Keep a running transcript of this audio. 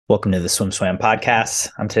Welcome to the Swim Swam podcast.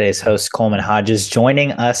 I'm today's host, Coleman Hodges.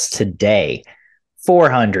 Joining us today,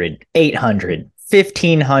 400, 800,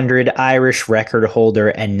 1500 Irish record holder,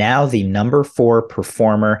 and now the number 4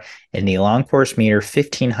 performer in the long course meter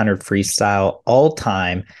 1500 freestyle all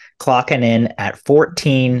time, clocking in at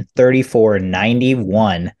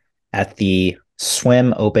 14:34.91 at the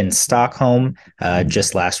Swim Open Stockholm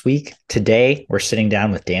just last week. Today, we're sitting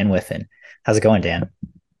down with Dan Wiffen. How's it going, Dan?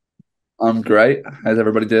 I'm great. How's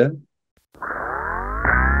everybody doing?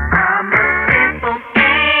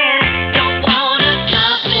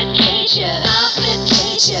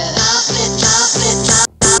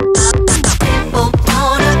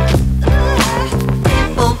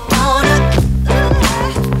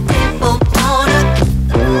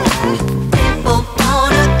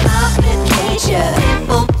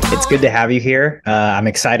 It's good to have you here. I'm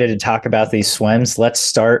excited to talk about these swims. Let's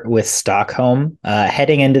start with Stockholm.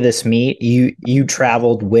 Heading into this meet, you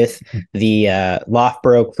traveled with the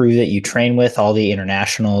Loughborough crew that you train with, all the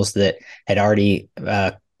internationals that had already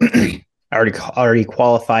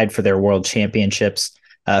qualified for their world championships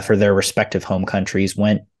for their respective home countries.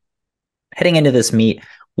 When heading into this meet,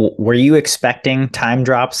 were you expecting time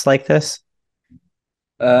drops like this?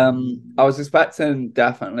 I was expecting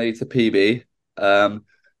definitely to PB.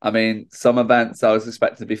 I mean, some events I was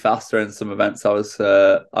expecting to be faster, and some events I was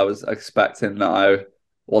expecting that I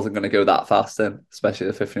wasn't going to go that fast in, especially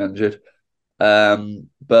the 1500.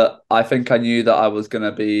 But I think I knew that I was going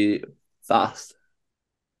to be fast.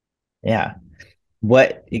 Yeah.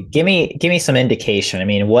 Give me some indication. I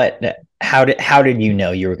mean, how did you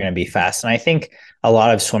know you were going to be fast? And I think a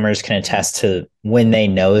lot of swimmers can attest to when they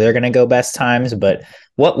know they're going to go best times, but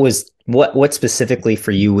what specifically for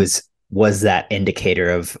you was that indicator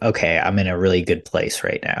of, okay, I'm in a really good place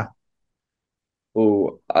right now?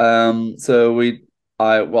 Oh, I mean,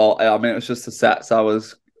 it was just the sets I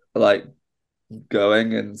was like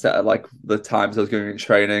going, and set like the times I was going in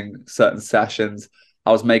training, certain sessions.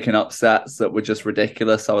 I was making up sets that were just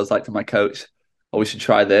ridiculous. I was like to my coach, "Oh, we should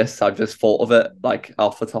try this." I just thought of it like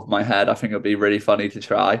off the top of my head. I think it'd be really funny to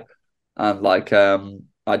try, and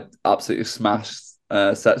I absolutely smashed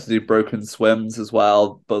sets to do broken swims as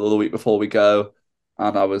well. But the week before we go,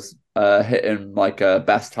 and I was hitting like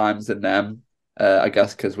best times in them. I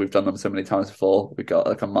guess because we've done them so many times before, we got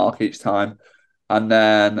like a mark each time. And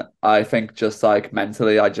then I think just like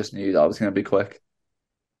mentally, I just knew that I was going to be quick.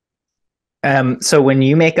 So when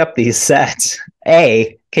you make up these sets,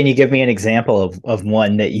 can you give me an example of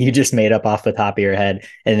one that you just made up off the top of your head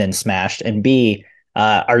and then smashed? And B,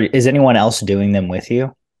 is anyone else doing them with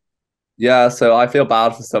you? Yeah, so I feel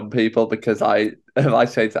bad for some people because if I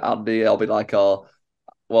say to Andy, I'll be like, oh,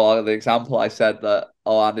 well, the example I said that,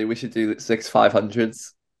 oh, Andy, we should do 6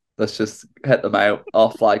 500s. Let's just hit them out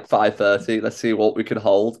off like 5:30. Let's see what we can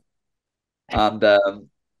hold. And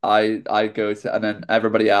I go to, and then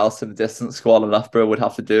everybody else in the distance squad and Loughborough would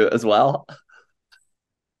have to do it as well.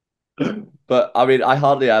 But I mean, I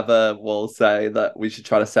hardly ever will say that we should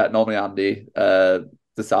try to set. Normally, Andy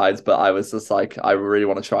decides, but I was just like, I really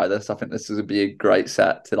want to try this. I think this is gonna be a great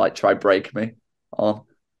set to like try break me on,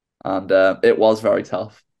 and it was very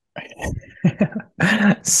tough.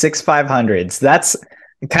 6 500s. That's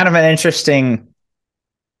kind of an interesting.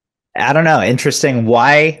 I don't know. Interesting.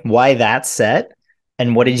 Why that set?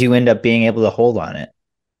 And what did you end up being able to hold on it?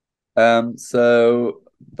 So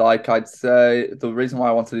like I'd say the reason why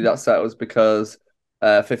I wanted to do that set was because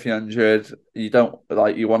 1500, you don't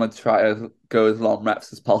like, you want to try to go as long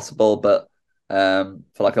reps as possible, but for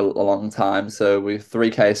like a long time. So we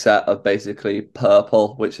 3K set of basically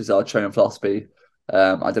purple, which is our training philosophy.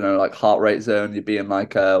 I don't know, like heart rate zone, you'd be in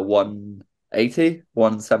like 180,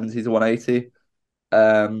 170 to 180.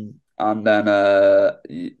 And then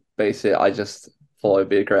basically I just thought it'd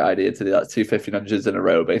be a great idea to do that 2 1500s in a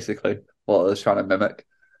row, basically, what I was trying to mimic.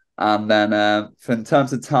 And then in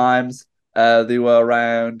terms of times, they were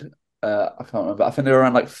around, I can't remember, I think they were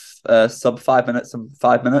around like sub 5 minutes and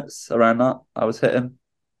 5 minutes, around that I was hitting.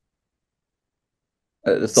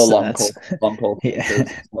 It's still So long that's call, long call. yeah,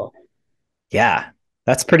 yeah,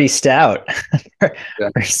 that's pretty stout for, Yeah,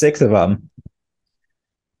 for 6 of them.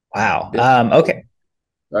 Wow. yeah, Okay.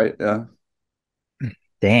 right, yeah.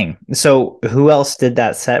 Dang. So who else did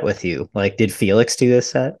that set with you? Like, did Felix do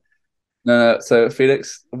this set? No, no. So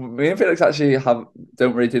me and Felix actually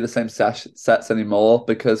don't really do the same sets anymore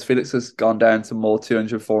because Felix has gone down to more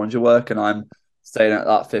 200, 400 work, and I'm staying at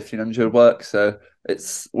that 1500 work. So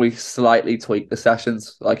we slightly tweak the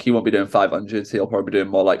sessions. Like he won't be doing 500s, he'll probably be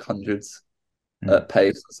doing more like hundreds Mm. at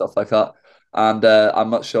pace and stuff like that. And I'm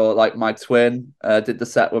not sure. Like my twin did the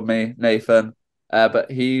set with me, Nathan.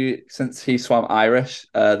 But since he swam Irish,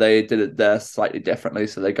 they did it there slightly differently.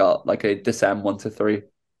 So they got like a Descent 1 to 3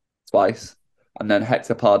 twice. And then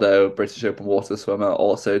Hector Pardo, British Open water swimmer,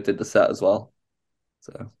 also did the set as well.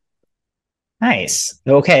 So Nice.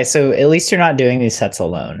 Okay, so at least you're not doing these sets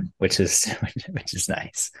alone, which is which is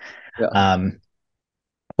nice. yeah. Um,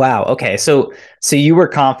 wow. Okay, so you were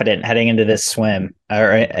confident heading into this swim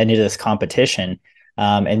or into this competition,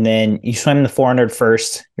 and then you swam the 400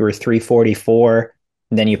 first. You were 344.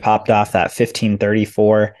 Then you popped off that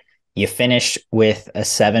 1534. You finished with a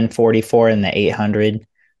 744 in the 800.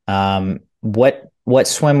 What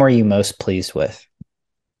swim were you most pleased with?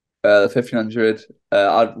 The 1500,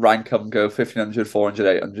 I'd rank them, go 1500,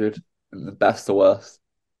 400, 800, and the best to worst,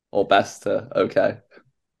 or best to okay.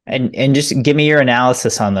 And just give me your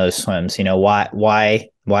analysis on those swims. You know, why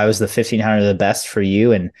was the 1500 the best for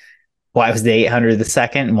you, and why was the 800 the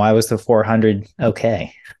second, and why was the 400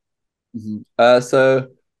 okay? My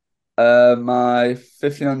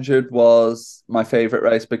 1500 was my favorite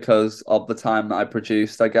race because of the time that I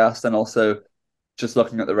produced, I guess, and also just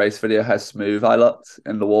looking at the race video, how smooth I looked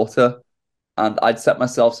in the water. And I'd set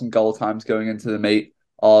myself some goal times going into the meet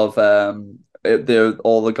of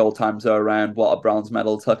all the goal times are around what a bronze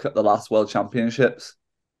medal took at the last World Championships.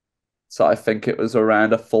 So I think it was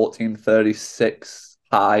around a 14:36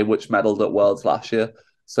 high, which medaled at Worlds last year.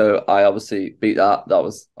 So I obviously beat that. That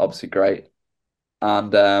was obviously great.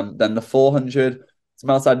 And then the 400, to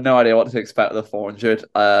be honest, I had no idea what to expect with the 400.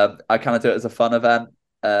 I kind of do it as a fun event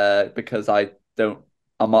because I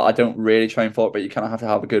don't really train for it, but you kind of have to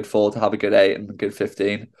have a good 4 to have a good 8 and a good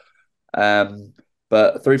 15.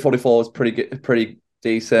 But 344 was pretty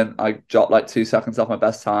decent. I dropped like 2 seconds off my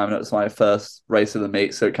best time, and it was my first race of the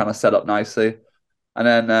meet, so it kind of set up nicely. And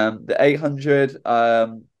then the 800,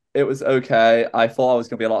 it was okay. I thought I was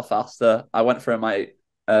going to be a lot faster. I went for my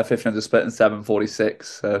 1500 split in 7:46.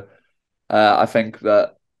 So I think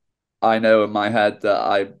that I know in my head that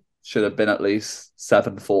I should have been at least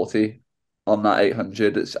 7:40 on that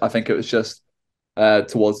 800. I think it was just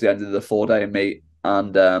towards the end of the 4 day meet,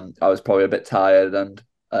 and I was probably a bit tired and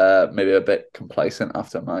maybe a bit complacent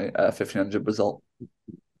after my 1500 result.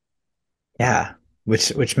 Yeah,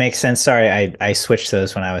 which makes sense. Sorry, I switched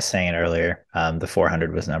those when I was saying it earlier. The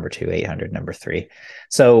 400 was number two, 800 number three.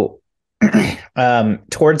 So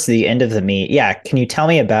towards the end of the meet, yeah, can you tell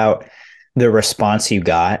me about the response you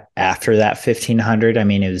got after that 1500? I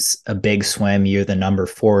mean, it was a big swim. You're the number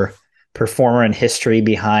 4 performer in history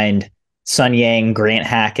behind Sun Yang, Grant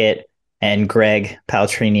Hackett, and Greg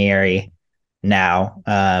Paltrinieri now.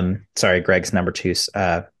 Sorry, Greg's number 2,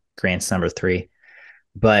 Grant's number 3.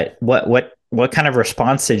 But what kind of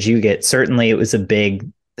response did you get? Certainly it was a big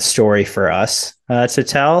story for us to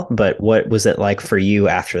tell, but what was it like for you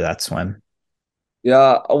after that swim?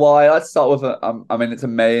 Yeah, well, let's start with I mean, it's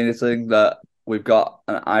amazing that we've got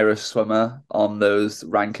an Irish swimmer on those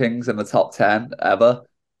rankings in the top 10 ever.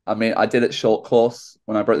 I mean, I did it short course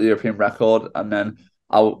when I broke the European record, and then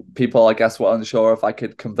people, I guess, were unsure if I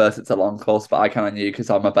could convert it to long course, but I kind of knew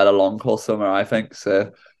because I'm a better long course swimmer, I think.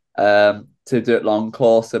 So, to do it long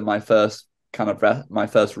course in my first my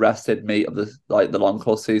first rested meet of the long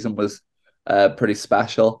course season was pretty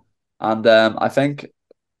special, and I think.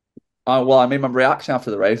 Well, I mean, my reaction after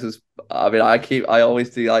the race is, I mean, I always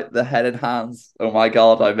do like the head and hands. Oh my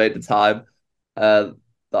God, I made the time that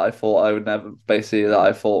I thought I would never, basically, that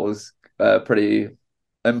I thought was pretty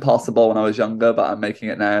impossible when I was younger, but I'm making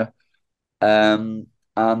it now. And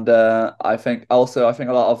I think a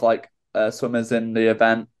lot of like swimmers in the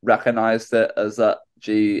event recognized it as that,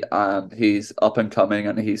 gee, and he's up and coming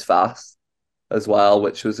and he's fast as well,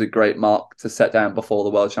 which was a great mark to set down before the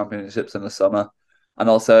World Championships in the summer. And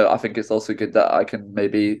also, I think it's also good that I can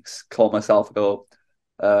maybe call myself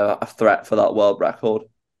a threat for that world record.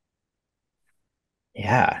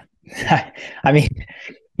 Yeah. I mean,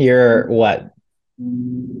 you're what,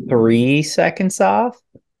 3 seconds off?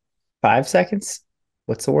 5 seconds?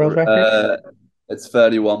 What's the world record? Uh, it's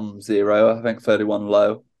 31-0, I think 31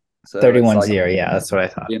 low. So it's 31 like, 0. Yeah, that's what I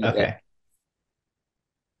thought. yeah. Okay.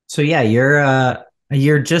 So yeah,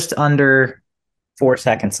 you're just under 4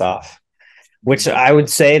 seconds off, which I would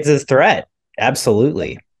say it's a threat.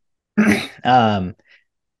 Absolutely. um,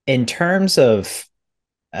 in terms of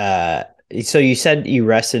so you said you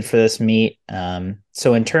rested for this meet.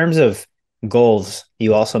 So in terms of goals,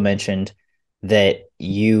 you also mentioned that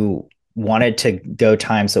you wanted to go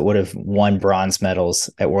times that would have won bronze medals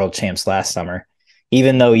at World Champs last summer,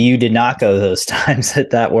 even though you did not go those times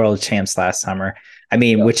at that World Champs last summer. I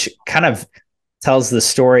mean, Yeah. which kind of tells the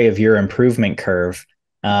story of your improvement curve.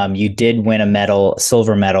 You did win a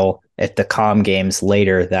silver medal at the Com Games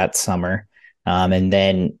later that summer. And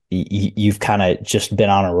then you've kind of just been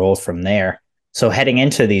on a roll from there. So heading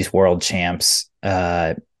into these world champs,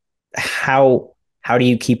 how do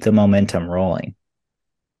you keep the momentum rolling?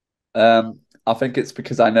 I think it's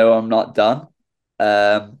because I know I'm not done.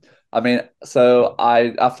 Um, I mean, so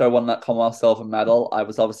I after I won that Commonwealth silver medal, I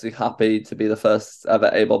was obviously happy to be the first ever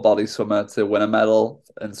able-bodied swimmer to win a medal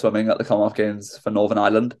in swimming at the Commonwealth Games for Northern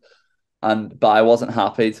Ireland. But I wasn't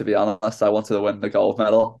happy, to be honest. I wanted to win the gold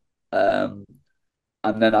medal. Um,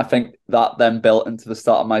 and then I think that then built into the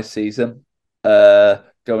start of my season.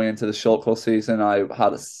 Going into the short course season, I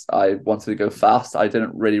wanted to go fast. I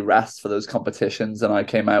didn't really rest for those competitions, and I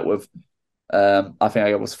came out with I think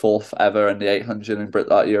I was fourth ever in the 800 and broke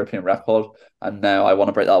that European record. And now I want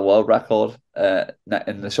to break that world record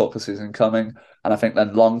in the short course season coming. And I think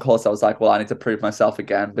then long course, I was like, well, I need to prove myself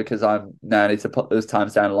again because I need to put those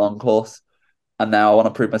times down long course. And now I want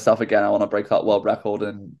to prove myself again. I want to break that world record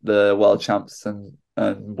in the world champs and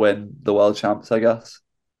win the world champs, I guess.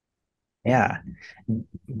 Yeah.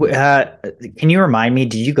 Uh, can you remind me,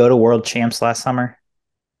 did you go to world champs last summer?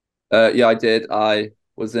 Yeah, I did. I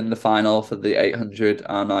was in the final for the 800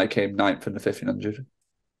 and I came ninth in the 1500.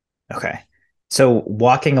 Okay. So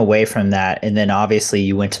walking away from that, and then obviously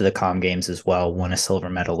you went to the Com Games as well, won a silver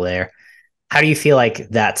medal there. How do you feel like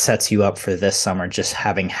that sets you up for this summer, just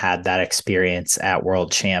having had that experience at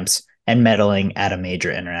world champs and medaling at a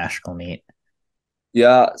major international meet?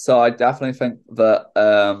 Yeah, so I definitely think that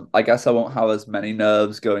I guess I won't have as many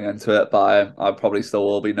nerves going into it, but I probably still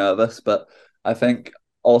will be nervous. But I think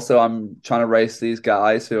also I'm trying to race these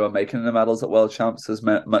guys who are making the medals at World Champs as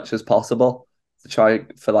much as possible to try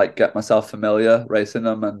for like get myself familiar racing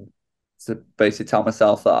them and to basically tell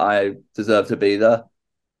myself that I deserve to be there.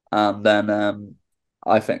 And then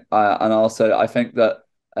I think that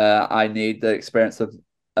I need the experience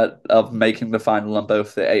of making the final on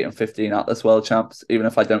both the 8 and 15 at this World Champs. Even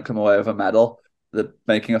if I don't come away with a medal, the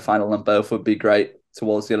making a final on both would be great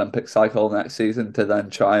towards the Olympic cycle next season to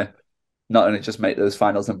then try not only just make those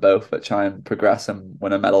finals in both, but try and progress and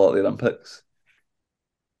win a medal at the Olympics.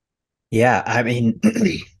 Yeah, I mean,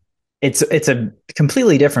 it's a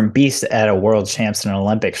completely different beast at a world champs and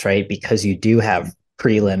Olympics, right? Because you do have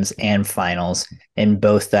prelims and finals in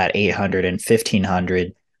both that 800 and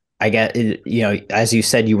 1500. I get, as you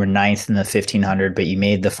said, you were ninth in the 1500, but you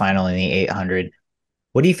made the final in the 800.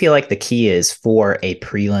 What do you feel like the key is for a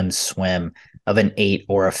prelim swim of an 8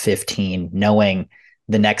 or a 15, knowing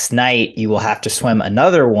the next night you will have to swim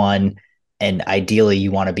another one, and ideally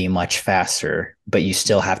you want to be much faster, but you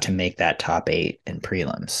still have to make that top 8 in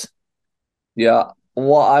prelims? Yeah,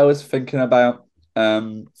 what I was thinking about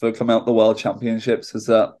for coming out the World Championships is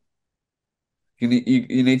that you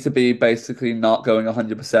need to be basically not going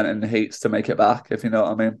 100% in the heats to make it back, if you know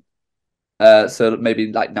what I mean. So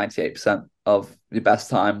maybe like 98% of your best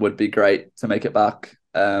time would be great to make it back.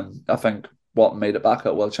 I think what made it back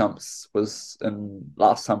at World Champs was in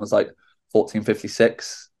last time was like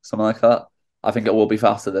 14:56, something like that. I think it will be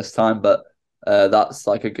faster this time, but that's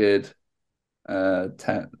like a good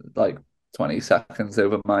 10 like 20 seconds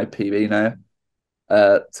over my PB now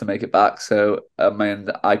to make it back. So I mean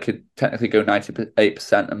I could technically go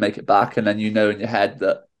 98% and make it back, and then you know in your head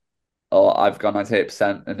that I've got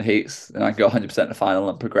 98% in the heats and I can go 100% in the final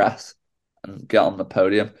and progress and get on the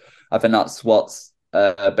podium. I think that's what's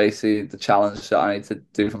basically the challenge that I need to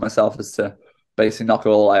do for myself is to basically knock it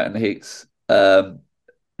all out in the heats and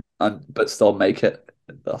but still make it.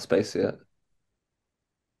 That's basically it.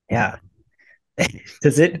 Yeah.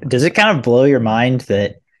 Does it kind of blow your mind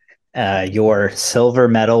that your silver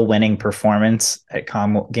medal winning performance at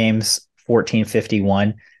Com Games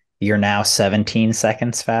 14:51, you're now 17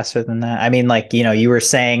 seconds faster than that? I mean, like, you were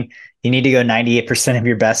saying you need to go 98% of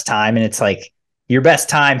your best time, and it's like your best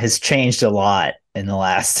time has changed a lot in the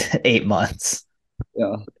last 8 months.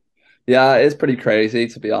 Yeah. Yeah, it's pretty crazy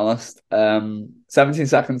to be honest. 17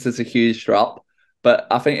 seconds is a huge drop, but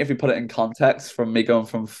I think if you put it in context, from me going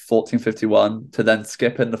from 14:51 to then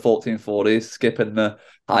skipping the 14:40s, skipping the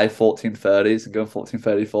high 14:30s, and going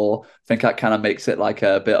 14:34, I think that kind of makes it like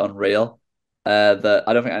a bit unreal. That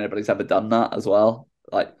I don't think anybody's ever done that as well.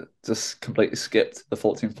 Like just completely skipped the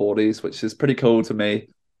 14:40s, which is pretty cool to me.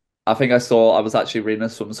 I was actually reading a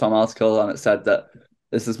swim article and it said that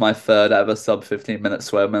this is my third ever sub 15-minute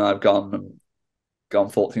swim and I've gone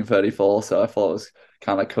 14:34, so I thought it was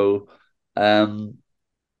kind of cool. Um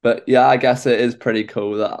but yeah, I guess it is pretty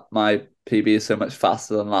cool that my PB is so much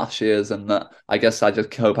faster than last year's and that I guess I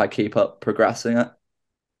just hope I keep up progressing it.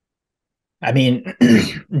 I mean,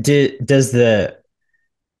 does the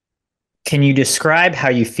can you describe how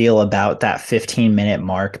you feel about that 15-minute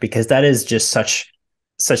mark? Because that is just such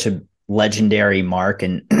a legendary mark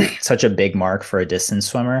and such a big mark for a distance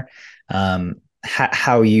swimmer.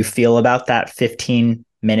 How you feel about that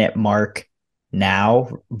 15-minute mark now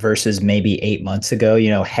versus maybe 8 months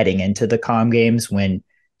ago, heading into the Com Games when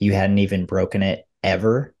you hadn't even broken it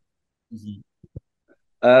ever? Mhm.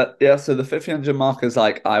 Yeah, so the 1500 mark is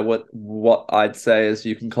like what I'd say is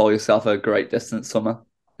you can call yourself a great distance swimmer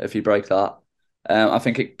if you break that. I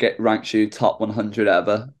think it ranks you top 100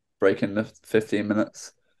 ever breaking the 15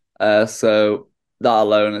 minutes. So that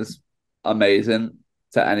alone is amazing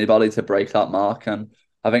to anybody to break that mark. And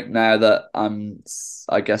I think now that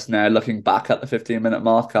I guess now looking back at the 15-minute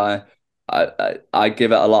mark, I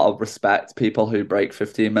give it a lot of respect, people who break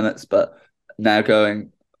 15 minutes, but now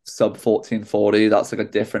going sub 1440, that's like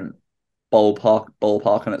a different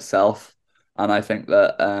ballpark in itself. And I think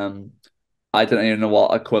that I don't even know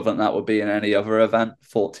what equivalent that would be in any other event,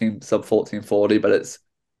 14 sub 1440, but it's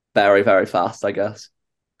very, very fast, I guess.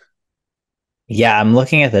 Yeah, I'm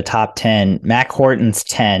looking at the top 10. Mac Horton's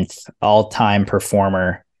 10th all-time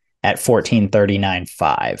performer at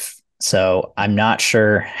 14:39.5. So I'm not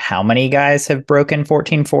sure how many guys have broken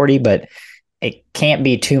 1440, but it can't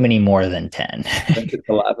be too many more than 10. I think it's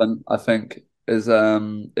 11. I think is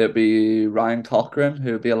it'd be Ryan Cochran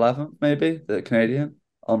who would be 11th, maybe the Canadian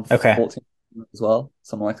on Okay, 14 as well,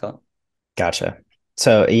 something like that. gotcha.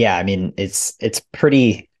 So yeah, I mean it's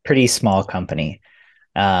pretty small company.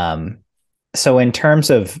 Um, so in terms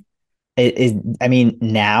of I mean,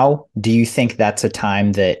 now, do you think that's a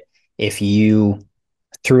time that if you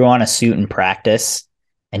threw on a suit in practice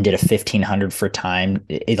and did a 1500 for time,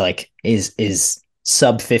 it like is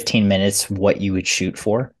sub 15 minutes what you would shoot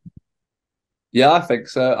for? Yeah, I think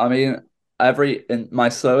so. I mean, every in my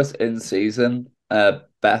slowest in season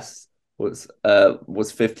best was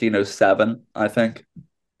 1507, I think,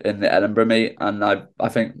 in the Edinburgh meet, and I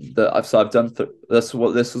think that I've done this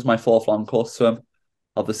was my fourth long course swim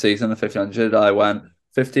of the season, the 1500. I went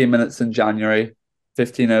 15 minutes in January,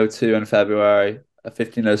 1502 in February,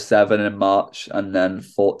 1507 in March, and then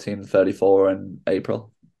 1434 in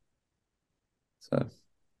April. So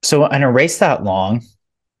So in a race that long,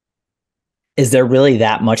 is there really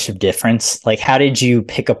that much of difference? Like, how did you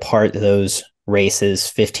pick apart those races,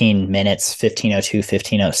 15 minutes, 1502,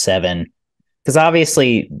 1507? Because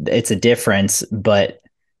obviously it's a difference, but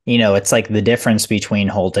it's like the difference between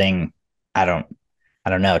holding, I don't, I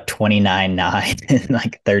don't know, 29.9 and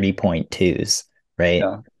like 30.2s, right?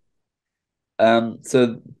 yeah.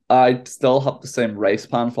 So I still have the same race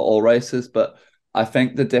plan for all races, but I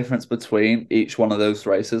think the difference between each one of those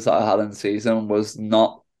races that I had in the season was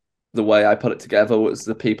not the way I put it together, it was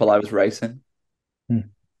the people I was racing. Hmm.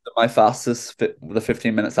 My fastest, the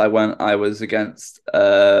 15 minutes I was against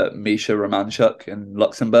Misha Romanchuk in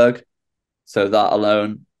Luxembourg. So that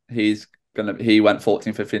alone, he went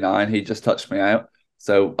 14:59. He just touched me out.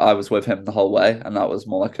 So I was with him the whole way, and that was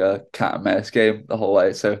more like a cat and mouse game the whole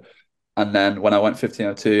way. So and then when I went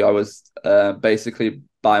 15:02, I was basically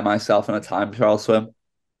by myself in a time trial swim.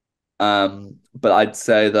 But I'd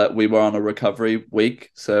say that we were on a recovery week,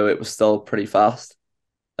 so it was still pretty fast.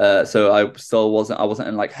 So I wasn't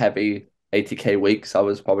in like heavy 80K weeks. I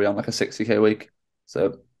was probably on like a 60K week.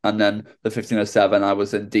 So and then the 1507, I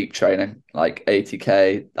was in deep training, like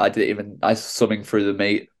 80K. I was swimming through the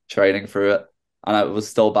meet, training through it, and I was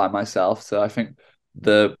still by myself. So I think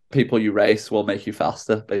the people you race will make you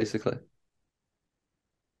faster, basically.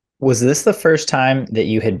 Was this the first time that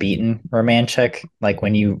you had beaten Romanchuk, like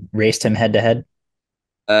when you raced him head to head?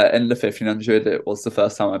 In the 1500, it was the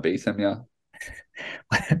first time I beat him. Yeah.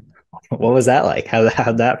 What was that like?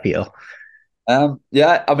 How'd that feel?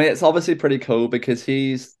 Yeah. I mean, it's obviously pretty cool because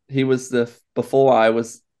he was the before I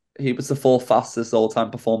was he was the fourth fastest all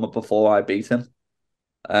time performer before I beat him.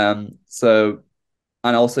 So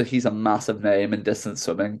and also he's a massive name in distance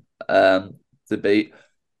swimming. To beat.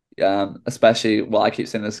 Especially I keep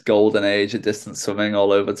seeing this golden age of distance swimming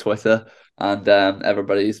all over Twitter, and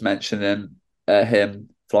everybody's mentioning him,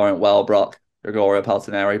 Florent Wellbrock, Gregorio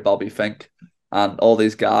Paltineri, Bobby Fink, and all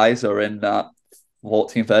these guys are in that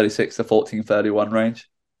 1436 to 1431 range.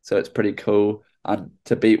 So it's pretty cool, and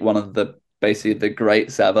to beat one of the basically the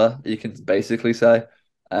greats ever, you can basically say,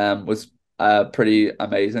 was pretty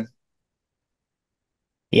amazing.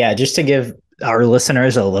 Yeah, just to give our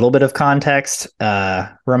listeners a little bit of context,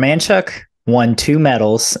 Romanchuk won 2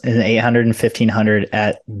 medals in the 800 and 1500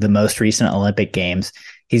 at the most recent Olympic Games.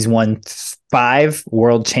 He's won 5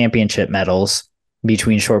 world championship medals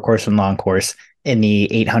between short course and long course in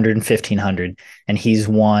the 800 and 1500, and he's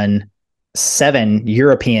won 7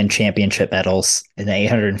 European championship medals in the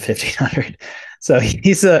 800 and 1500. So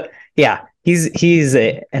he's an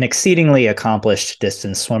exceedingly accomplished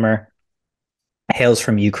distance swimmer. hails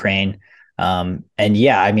from Ukraine. And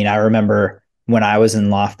yeah, I mean, I remember when I was in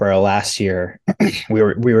Loughborough last year, we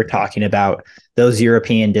were talking about those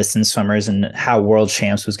European distance swimmers and how World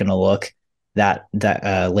Champs was going to look that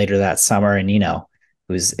later that summer. And it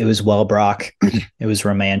was Wellbrock, it was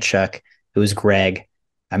Romanchuk, it was Greg.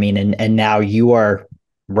 I mean, and now you are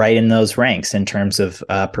right in those ranks in terms of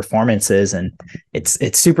performances, and it's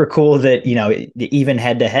super cool that even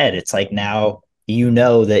head to head, it's like now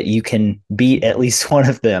that you can beat at least one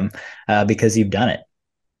of them because you've done it.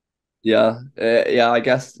 Yeah, yeah. I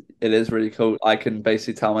guess it is really cool. I can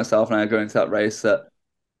basically tell myself now going into that race that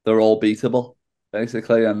they're all beatable,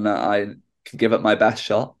 basically, and that I can give it my best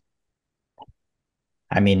shot.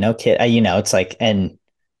 I mean, no kid, it's like, and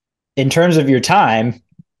in terms of your time,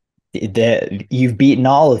 you've beaten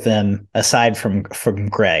all of them aside from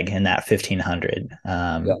Greg in that 1500.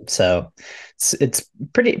 Yeah, So it's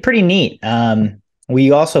pretty neat.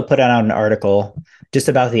 We also put out an article just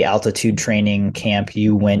about the altitude training camp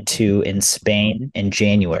you went to in Spain in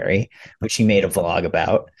January, which you made a vlog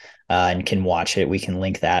about, and can watch it. We can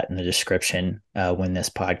link that in the description when this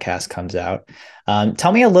podcast comes out.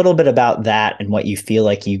 Tell me a little bit about that and what you feel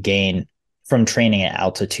like you gain from training at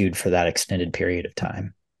altitude for that extended period of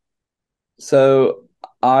time. so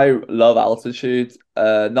I love altitude.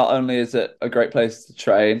 Not only is it a great place to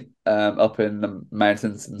train up in the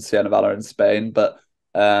mountains in Sierra Nevada in Spain, but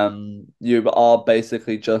you are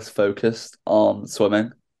basically just focused on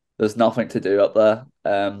swimming. There's nothing to do up there.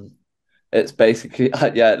 It's basically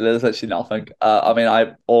yeah, there's literally nothing. I mean,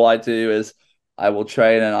 I all I do is I will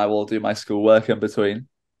train and I will do my schoolwork in between.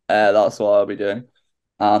 That's what I'll be doing,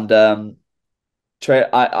 and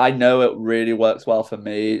I know it really works well for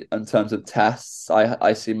me in terms of tests.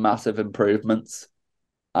 I see massive improvements.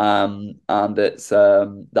 And it's I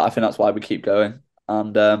think that's why we keep going.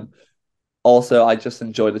 And also I just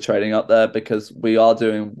enjoy the training up there because we are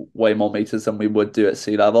doing way more meters than we would do at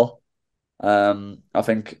sea level. I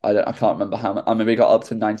think I can't remember how much. I mean, we got up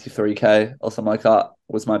to 93K or something like that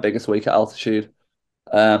was my biggest week at altitude.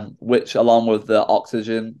 Which along with the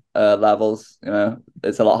oxygen levels,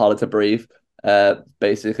 it's a lot harder to breathe.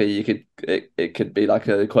 Basically, it could be like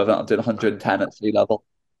an equivalent of doing 110 at sea level,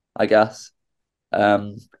 I guess.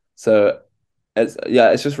 Um, so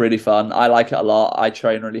it's just really fun. I like it a lot. I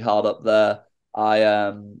train really hard up there.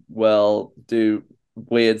 I will do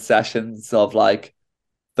weird sessions of like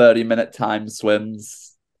 30-minute time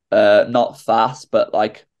swims, not fast, but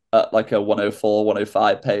like at like a 104,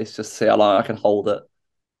 105 pace, just to see how long I can hold it.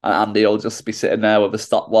 And Andy will just be sitting there with a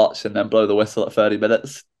stopwatch and then blow the whistle at 30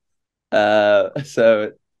 minutes.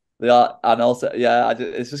 So yeah, and also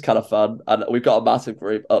it's just kind of fun, and we've got a massive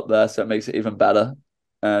group up there, so it makes it even better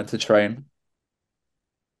to train.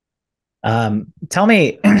 Tell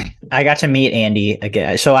me, I got to meet Andy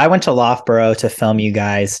again. So I went to Loughborough to film you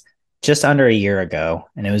guys just under a year ago,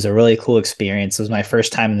 and it was a really cool experience. It was my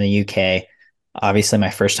first time in the UK, obviously my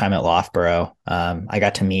first time at Loughborough. I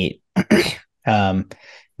got to meet um,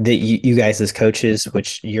 you guys as coaches,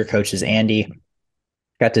 which your coach is Andy.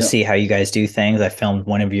 Got to Yeah. see how you guys do things. I filmed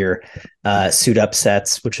one of your suit up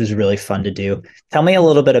sets, which was really fun to do. Tell me a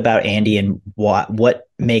little bit about Andy and what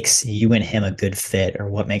makes you and him a good fit, or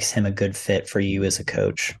what makes him a good fit for you as a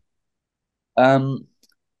coach. Um,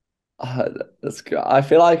 uh, that's good. I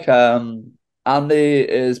feel like Andy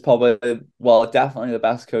is probably well, definitely the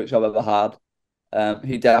best coach I've ever had.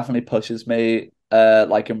 He definitely pushes me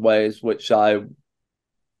like in ways which I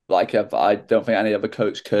like if I don't think any other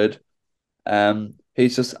coach could.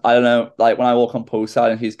 He's just I don't know, like when I walk on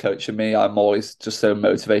poolside and he's coaching me, I'm always just so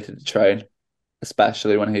motivated to train,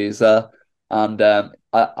 especially when he's there. And I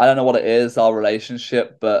don't know what it is, our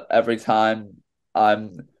relationship, but every time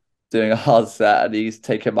I'm doing a hard set and he's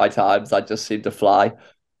taking my times, I just seem to fly.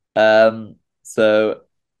 So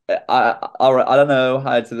I don't know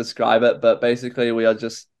how to describe it, but basically we are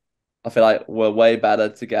just I feel like we're way better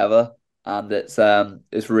together, and it's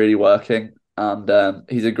really working. And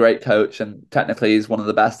he's a great coach, and technically he's one of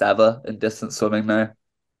the best ever in distance swimming now.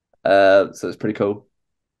 So it's pretty cool.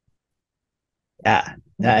 Yeah,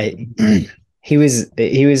 I, he was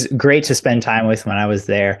great to spend time with when I was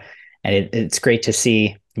there, and it's great to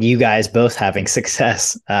see you guys both having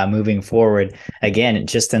success moving forward again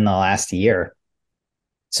just in the last year.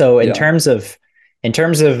 So Yeah. in terms of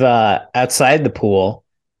outside the pool,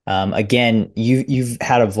 again, you've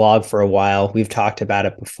had a vlog for a while. We've talked about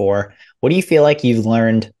it before. What do you feel like you've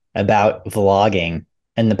learned about vlogging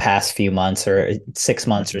in the past few months or 6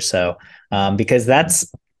 months or so? Because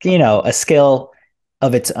that's a skill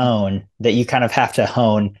of its own that you kind of have to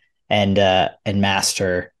hone and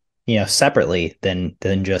master, separately than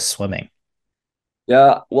just swimming.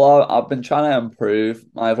 Yeah, well, I've been trying to improve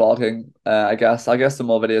my vlogging. I guess the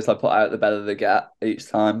more videos I put out, the better they get each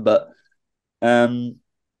time. But um,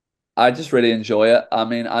 I just really enjoy it. I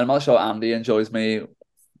mean, I'm not sure Andy enjoys me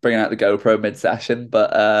bringing out the GoPro mid-session,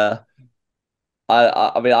 but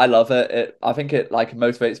I mean, I love it. I think it like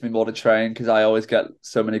motivates me more to train because I always get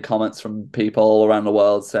so many comments from people all around the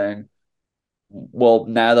world saying, well,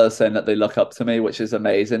 now they're saying that they look up to me, which is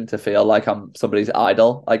amazing to feel like I'm somebody's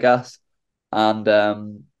idol, I guess. And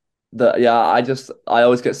yeah, I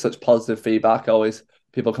always get such positive feedback. Always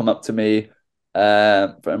people come up to me,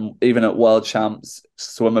 from even at World Champs,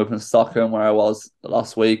 Swim Open Stockholm, where I was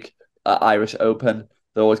last week, at Irish Open.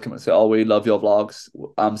 They always come and say, "Oh, we love your vlogs.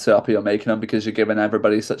 I'm so happy you're making them because you're giving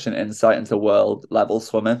everybody such an insight into world level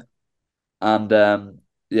swimming." And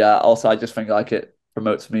yeah, also I just think like it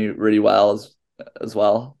promotes me really well as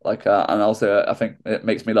well. Like and also I think it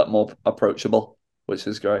makes me look more approachable, which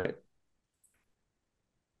is great.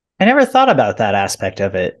 I never thought about that aspect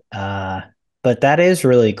of it, but that is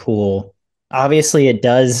really cool. Obviously, it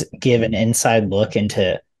does give an inside look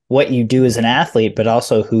into what you do as an athlete, but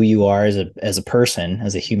also who you are as a person,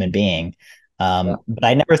 as a human being. Yeah, But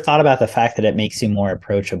I never thought about the fact that it makes you more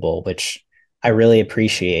approachable, which I really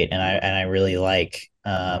appreciate and I really like.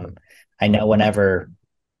 I know whenever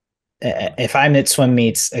if I'm at swim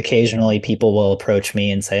meets, occasionally people will approach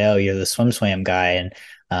me and say, "Oh, you're the swim guy,"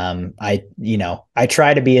 and I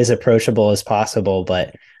try to be as approachable as possible,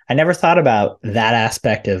 but I never thought about that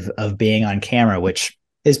aspect of being on camera, which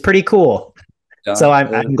is pretty cool. yeah, So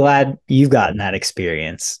I'm glad you've gotten that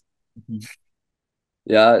experience.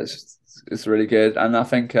 yeah. It's really good, and I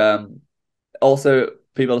think also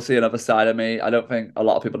people see another side of me. I don't think a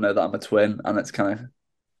lot of people know that I'm a twin, and it's kind of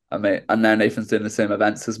I mean, and now Nathan's doing the same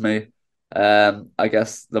events as me. I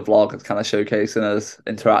guess the vlog is kind of showcasing us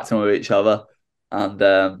interacting with each other, and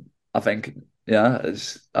I think yeah,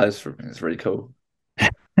 it's really cool.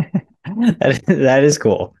 That is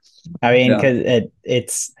cool. I mean, Yeah,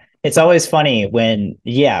 because it's always funny when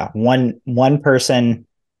one person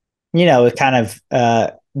it kind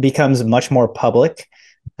of becomes much more public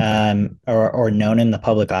or known in the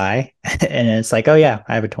public eye, and it's like, oh yeah,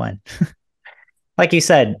 I have a twin. Like you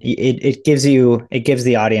said, it gives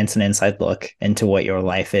the audience an inside look into what your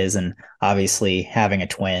life is, and obviously having a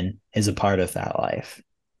twin is a part of that life.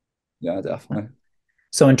 yeah, definitely.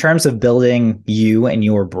 So, in terms of building you and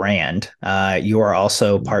your brand, you are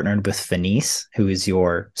also partnered with Fenice, who is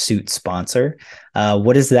your suit sponsor.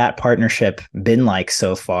 What has that partnership been like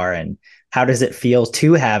so far, and how does it feel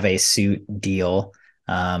to have a suit deal?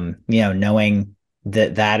 Knowing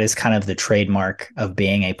that that is kind of the trademark of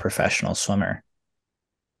being a professional swimmer.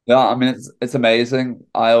 Yeah, I mean it's amazing.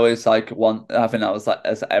 I always like want. I think that was like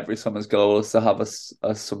as every summer's goal is to have a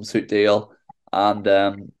swimsuit deal, and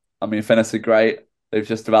I mean Finis are great. They've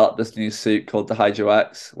just developed this new suit called the Hydro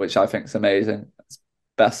X, which I think is amazing. It's the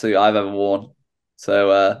best suit I've ever worn.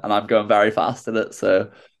 So and I'm going very fast in it.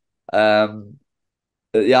 So um,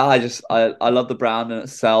 but yeah, I love the brand in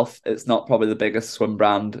itself. It's not probably the biggest swim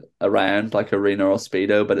brand around, like Arena or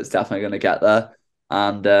Speedo, but it's definitely going to get there.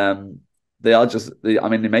 And I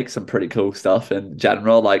mean, they make some pretty cool stuff in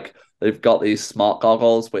general. Like they've got these smart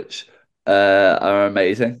goggles, which are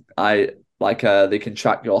amazing. I like they can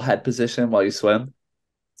track your head position while you swim.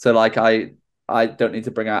 So like I don't need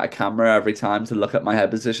to bring out a camera every time to look at my head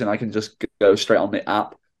position. I can just go straight on the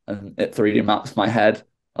app and it 3D maps my head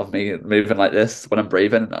of me moving like this when I'm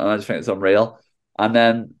breathing, and I just think it's unreal. And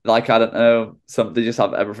then like I don't know, some they just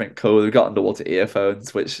have everything cool. They've got underwater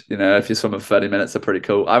earphones, which if you swim for 30 minutes are pretty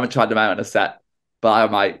cool. I haven't tried them out in a set, but I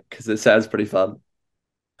might because it sounds pretty fun.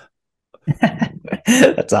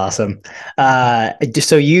 That's awesome.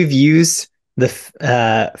 So you've used the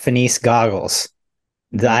Fenice goggles.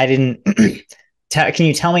 Mhm. I didn't. Can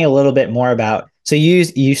you tell me a little bit more about? So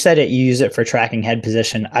you said you use it for tracking head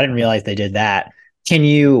position. I didn't realize they did that. Can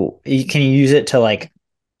you use it to like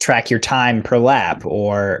track your time per lap,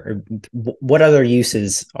 or what other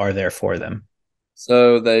uses are there for them?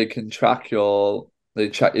 So they can they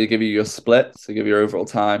give you your splits, they give you your overall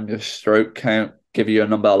time, your stroke count, give you a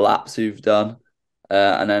number of laps you've done,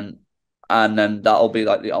 and then that'll be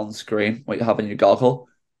like the on screen what you have in your goggle.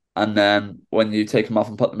 And then when you take them off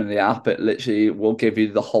and put them in the app, it literally will give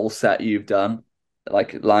you the whole set you've done,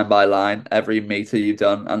 like line by line, every meter you've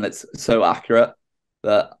done, and it's so accurate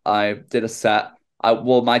that I did a set.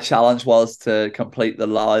 My challenge was to complete the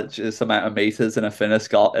largest amount of meters in a Finnish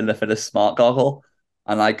smart goggle,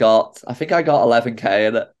 and I think I got 11K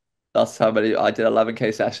in it. That's how many I did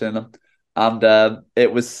 11K session in them, and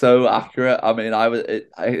it was so accurate. I mean,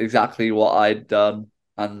 exactly what I'd done,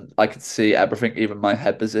 and I could see everything, even my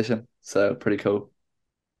head position. So pretty cool.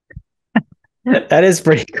 That is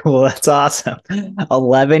pretty cool. That's awesome.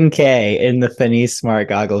 11K in the Finney's smart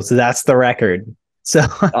goggles. So that's the record. So,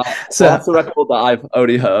 Well, so that's a record that I've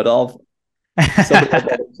only heard of. Somebody will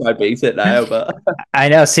probably try to beat it now, but I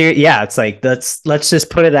know. Yeah, it's like let's just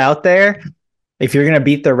put it out there. If you're gonna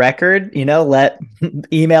beat the record, let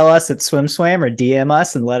email us at SwimSwam or DM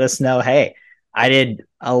us and let us know. Hey, I did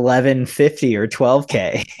 1150 or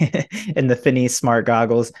 12K in the Finney's smart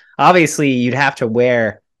goggles. Obviously, you'd have to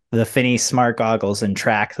wear the Finney's smart goggles and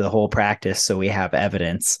track the whole practice so we have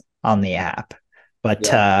evidence on the app. But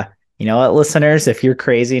yeah. you know what, listeners, if you're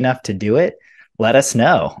crazy enough to do it, let us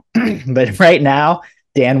know. But right now,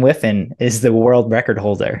 Dan Wiffen is the world record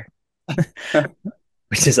holder,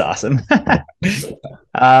 which is awesome.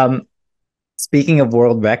 um, Speaking of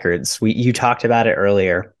world records, you talked about it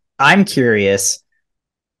earlier. I'm curious.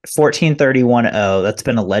 14:31:0. That's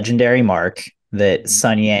been a legendary mark that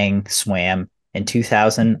Sun Yang swam in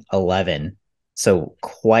 2011. So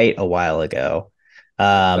quite a while ago.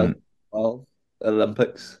 Um, Well,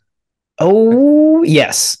 Olympics. oh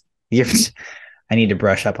yes, I need to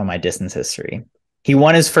brush up on my distance history. He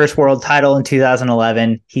won his first world title in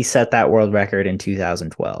 2011. He set that world record in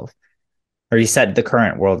 2012, or he set the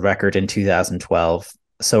current world record in 2012.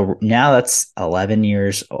 So now that's 11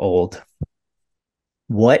 years old.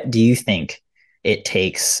 What do you think it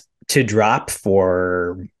takes to drop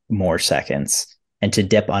for more seconds and to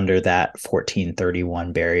dip under that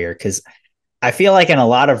 14:31 barrier? Because I feel like in a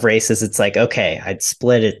lot of races, it's like, okay, I'd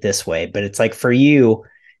split it this way, but it's like for you,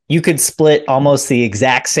 you could split almost the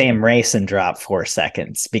exact same race and drop 4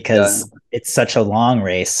 seconds Yeah. because it's such a long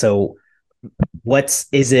race. So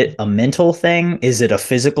is it a mental thing? Is it a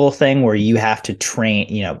physical thing where you have to train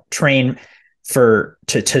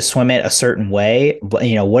to swim it a certain way?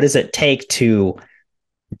 What does it take to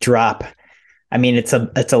drop? I mean, it's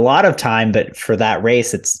a lot of time, but for that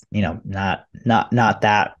race, it's not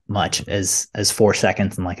that much as 4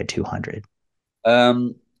 seconds in like a 200.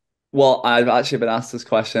 Um, well, I've actually been asked this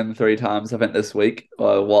question 3 times, I think, this week.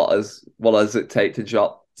 What does it take to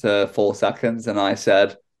drop to 4 seconds? And I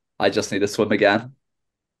said, I just need to swim again.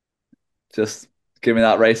 Just give me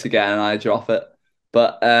that race again, and I drop it.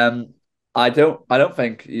 But I don't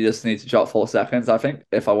think you just need to drop 4 seconds. I think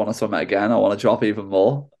if I want to swim it again, I want to drop even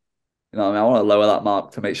more. You know what I mean? I want to lower that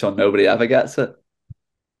mark to make sure nobody ever gets it.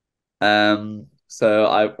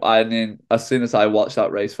 So I mean, as soon as I watched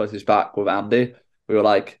that race footage back with Andy, we were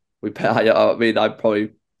like, I mean, I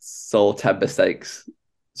probably saw 10 mistakes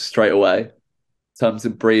straight away in terms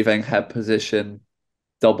of breathing, head position,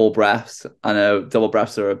 double breaths. I know double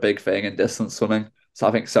breaths are a big thing in distance swimming. So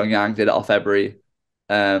I think Sung Yang did it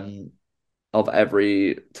um of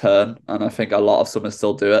every turn, and I think a lot of swimmers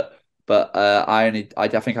still do it. But I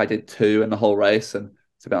think I did two in the whole race, and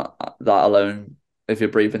to be honest, that alone, if you're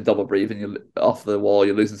breathing, double breathing, you off the wall,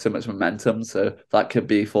 you're losing so much momentum. So that could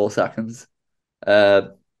be 4 seconds. Uh,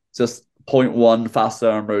 just point 0.1 faster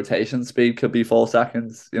on rotation speed could be 4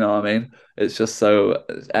 seconds. You know what I mean? It's just so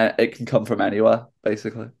it can come from anywhere,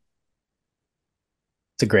 basically.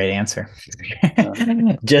 It's a great answer.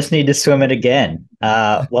 Yeah. Just need to swim it again.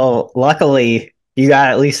 Well, luckily, you got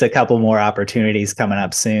at least a couple more opportunities coming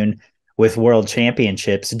up soon with World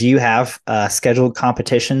Championships. Do you have scheduled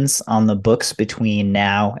competitions on the books between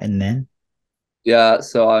now and then? Yeah,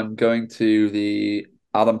 so I'm going to the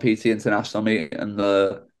Adam PT International meet and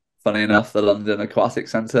funny enough, the London Aquatic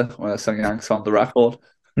Centre where Sung Yang's on the record.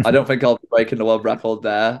 I don't think I'll be breaking the world record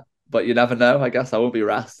there, but you never know. I guess I won't be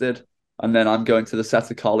rested. And then I'm going to the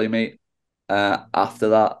Seta Collie meet after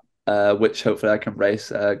that, which hopefully I can race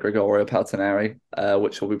Gregorio Paltineri,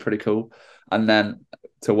 which will be pretty cool. And then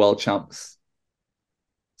to World Champs.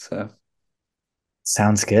 So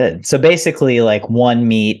Sounds good. So basically, like one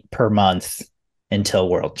meet per month until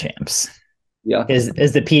World Champs. yeah, Is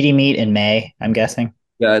the PD meet in May? I'm guessing.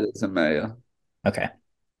 yeah, it is in May. Yeah. Okay,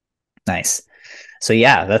 nice. So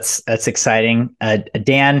yeah, that's exciting.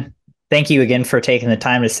 Dan, thank you again for taking the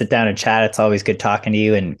time to sit down and chat. It's always good talking to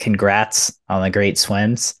you, and congrats on the great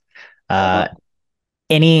swims. Uh,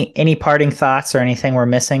 any parting thoughts or anything we're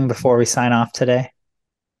missing before we sign off today?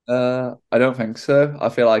 I don't think so. I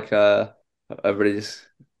feel like everybody just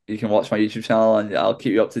you can watch my YouTube channel and I'll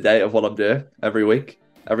keep you up to date of what I'm doing every week,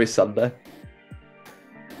 every Sunday.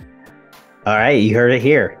 All right, you heard it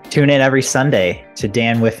here. Tune in every Sunday to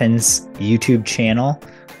Dan Wiffen's YouTube channel.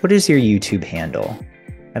 What is your YouTube handle?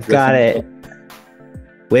 I've got it.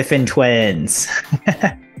 Wiffen Twins.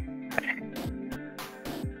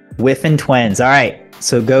 Wiffen Twins. All right.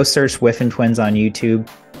 So go search Wiffen Twins on YouTube.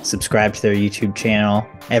 Subscribe to their YouTube channel.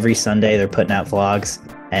 Every Sunday they're putting out vlogs.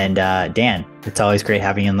 And Dan, it's always great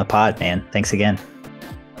having you on the pod, man. Thanks again.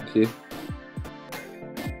 Thank you.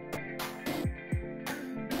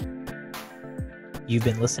 You've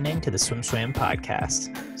been listening to the Swim Swam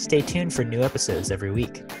Podcast. Stay tuned for new episodes every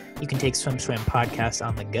week. You can take Swim Swam Podcast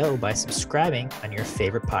on the go by subscribing on your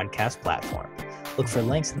favorite podcast platform. Look for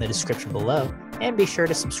links in the description below, and be sure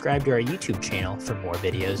to subscribe to our YouTube channel for more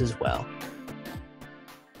videos as well.